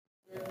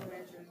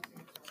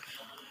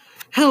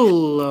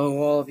Hello,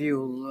 all of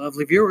you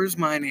lovely viewers.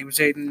 My name is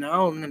Aiden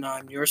Allen, and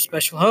I'm your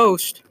special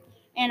host.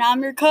 And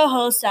I'm your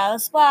co-host,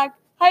 Alice Black.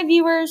 Hi,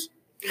 viewers.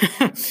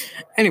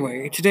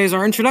 Anyway, today is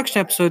our introduction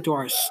episode to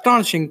our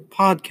astonishing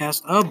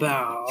podcast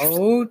about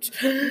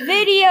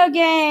Video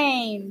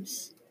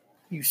games.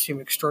 You seem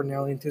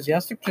extraordinarily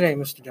enthusiastic today,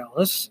 Mr.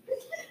 Dallas.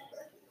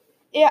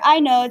 Yeah, I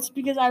know. It's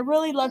because I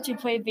really love to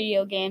play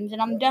video games,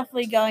 and I'm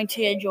definitely going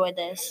to enjoy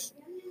this.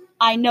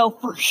 I know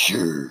for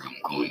sure I'm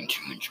going to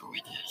enjoy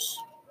this.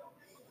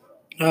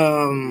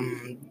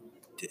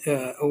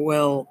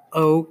 Well,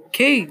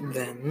 okay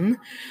then.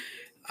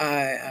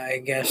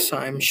 I guess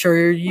I'm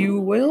sure you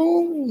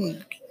will.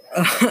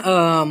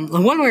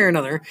 One way or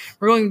another,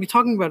 we're going to be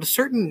talking about a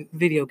certain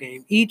video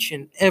game each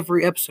and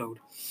every episode.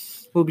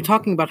 We'll be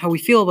talking about how we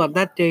feel about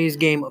that day's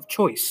game of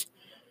choice.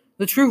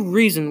 The true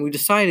reason we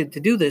decided to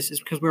do this is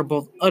because we're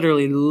both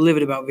utterly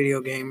livid about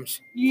video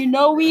games. You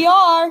know we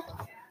are.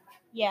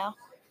 Yeah.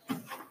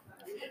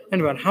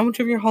 And about how much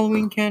of your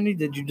Halloween candy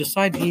did you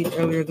decide to eat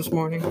earlier this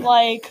morning?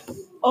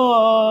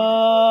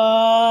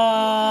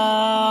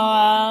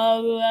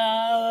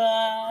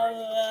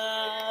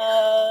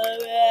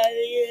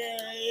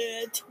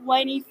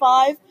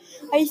 25,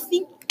 I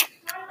think.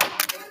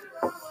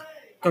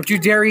 Don't you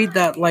dare eat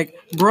that,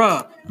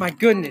 bruh, my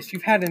goodness,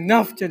 you've had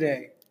enough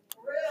today.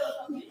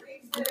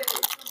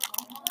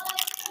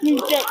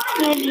 Is that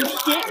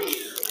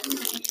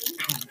 26?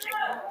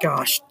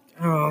 Gosh.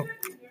 Oh.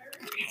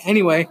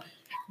 Anyway,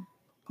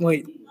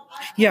 wait.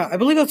 Yeah, I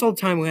believe that's all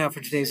the time we have for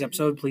today's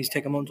episode. Please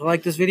take a moment to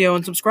like this video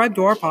and subscribe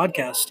to our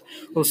podcast.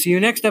 We'll see you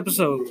next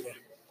episode.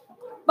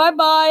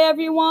 Bye-bye,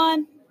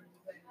 everyone.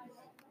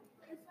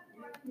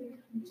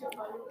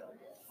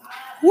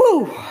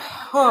 Woo!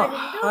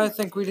 Oh, I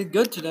think we did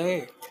good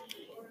today.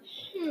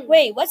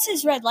 Wait, what's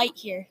this red light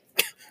here?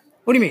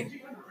 What do you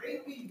mean?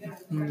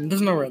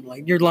 There's no red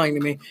light. You're lying to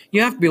me.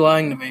 You have to be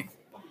lying to me.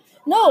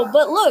 No,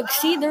 but look,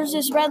 see, there's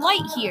this red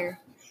light here.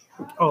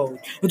 Oh,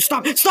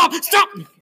 stop!